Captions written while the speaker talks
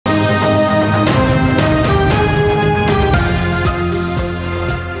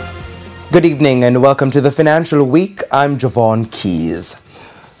Good evening and welcome to the Financial Week. I'm Javon Keys.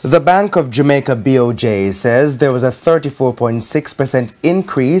 The Bank of Jamaica BOJ says there was a 34.6%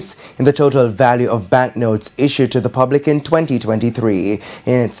 increase in the total value of banknotes issued to the public in 2023.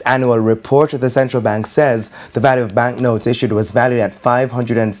 In its annual report, the central bank says the value of banknotes issued was valued at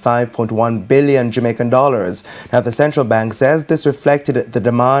 505.1 billion Jamaican dollars. Now, the central bank says this reflected the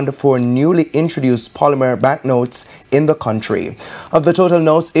demand for newly introduced polymer banknotes in the country. Of the total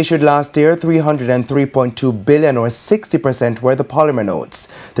notes issued last year, 303.2 billion or 60% were the polymer notes.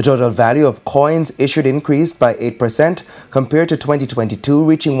 The total value of coins issued increased by 8% compared to 2022,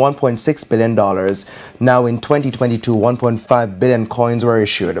 reaching $1.6 billion. Now in 2022, 1.5 billion coins were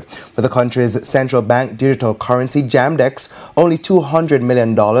issued. For the country's central bank digital currency, Jamdex, only $200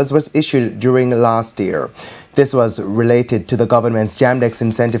 million was issued during last year. This was related to the government's Jamdex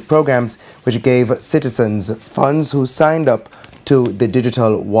incentive programs, which gave citizens funds who signed up to the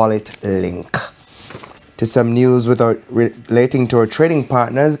digital wallet link. To some news relating to our trading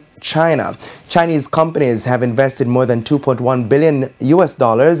partners, China. Chinese companies have invested more than $2.1 billion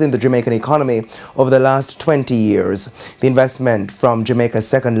in the Jamaican economy over the last 20 years. The investment from Jamaica's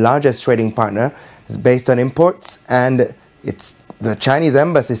second largest trading partner is based on imports, and the Chinese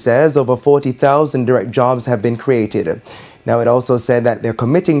embassy says over 40,000 direct jobs have been created. Now, it also said that they're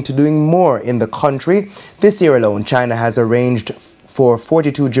committing to doing more in the country. This year alone, China has arranged for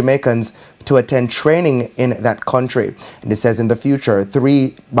 42 Jamaicans to attend training in that country. And it says in the future,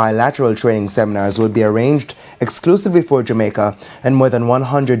 3 bilateral training seminars will be arranged exclusively for Jamaica, and more than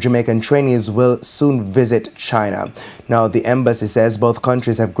 100 Jamaican trainees will soon visit China. Now, the embassy says both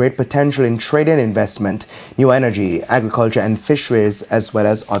countries have great potential in trade and investment, new energy, agriculture and fisheries, as well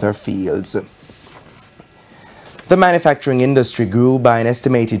as other fields. The manufacturing industry grew by an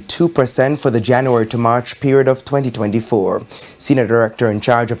estimated 2% for the January to March period of 2024. Senior Director in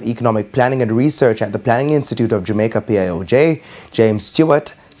charge of Economic Planning and Research at the Planning Institute of Jamaica TVJ, James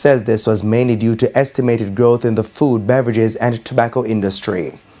Stewart, says this was mainly due to estimated growth in the food, beverages and tobacco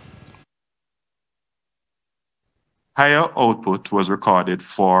industry. Higher output was recorded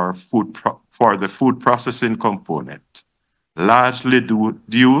for the food processing component, largely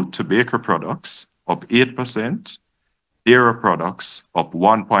due to bakery products, up 8%, dairy products up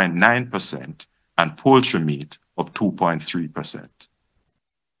 1.9%, and poultry meat up 2.3%.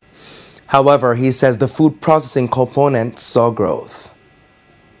 However, he says the food processing component saw growth.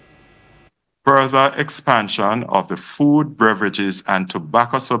 Further expansion of the food, beverages, and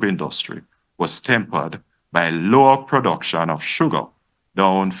tobacco sub-industry was tempered by lower production of sugar,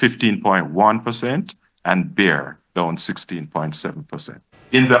 down 15.1%, and beer, down 16.7%.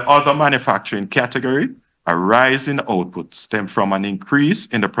 In the other manufacturing category, a rise in output stemmed from an increase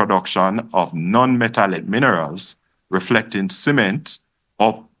in the production of non-metallic minerals, reflecting cement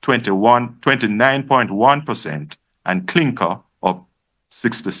up 29.1% and clinker up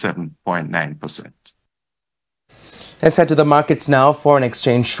 67.9%. Let's head to the markets now. Foreign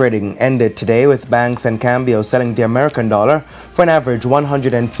exchange trading ended today with banks and Cambio selling the American dollar for an average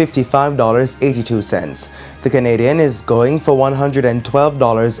 $155.82. The Canadian is going for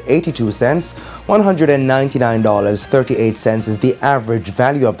 $112.82. $199.38 is the average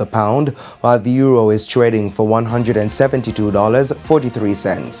value of the pound, while the euro is trading for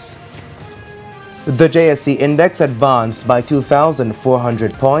 $172.43. The JSE index advanced by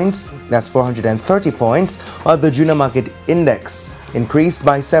 2,400 points, that's 430 points, while the junior market index increased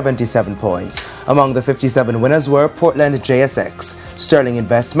by 77 points. Among the 57 winners were Portland JSX, Sterling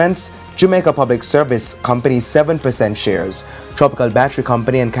Investments, Jamaica Public Service Company 7% shares, Tropical Battery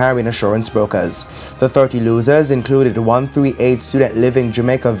Company and Caribbean Assurance Brokers. The 30 losers included 138 Student Living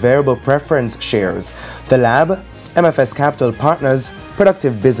Jamaica Variable Preference shares, The Lab, MFS Capital Partners,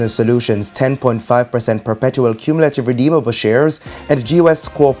 Productive Business Solutions 10.5% perpetual cumulative redeemable shares, and G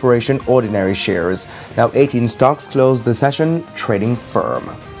West Corporation ordinary shares. Now 18 stocks closed the session trading firm.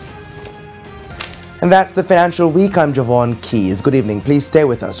 And that's the Financial Week. I'm Javon Keys. Good evening. Please stay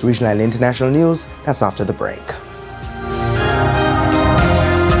with us. Regional and international news, that's after the break.